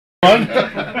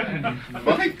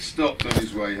Mike stopped on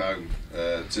his way home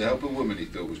to help a woman he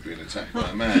thought was being attacked by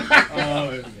a man,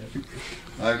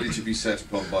 only to be set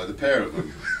upon by the pair of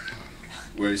them,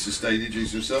 where he sustained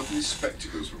injuries to himself and his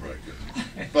spectacles were broken.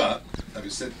 But, having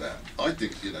said that, I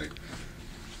think,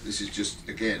 this is just,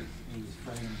 again,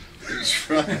 he's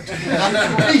framed.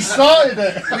 He started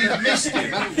it! We've missed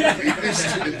him. We've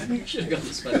missed him. You should have got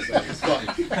the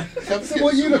spectacles. So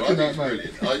what are you looking at,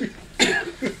 mate? Brilliant.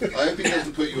 I hope he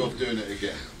doesn't put you off doing it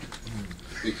again,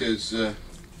 because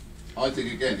I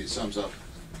think, again, it sums up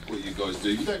what you guys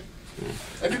do.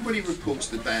 Everybody reports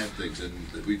the bad things, and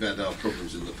we've had our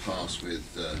problems in the past with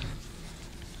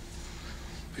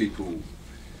people,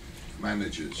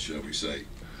 managers, shall we say,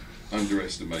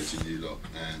 underestimating you lot,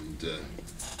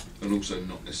 and also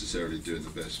not necessarily doing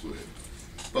the best work.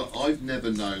 But I've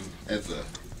never known ever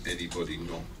anybody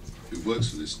who works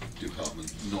for this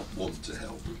department not want to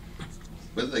help.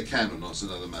 Whether they can or not is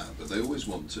another matter, but they always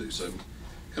want to. So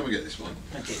come and get this one.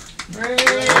 Thank you.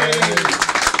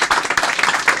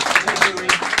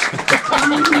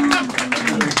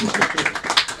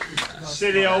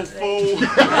 Silly old fool.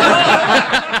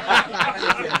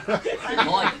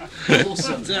 Mike,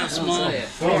 awesome. That's Mike.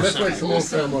 Oh, let's wait some more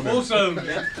film on it. Awesome.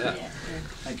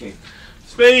 Thank you.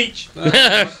 Speech.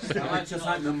 I'd like to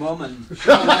thank the mum and... Get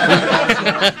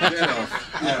off.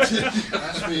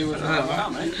 That's me with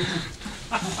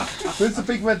Where's the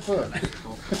big red bird?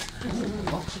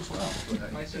 lots as well.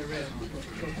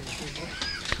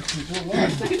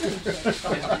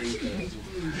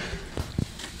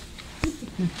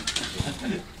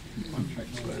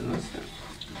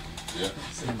 Yeah.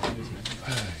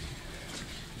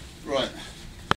 Right.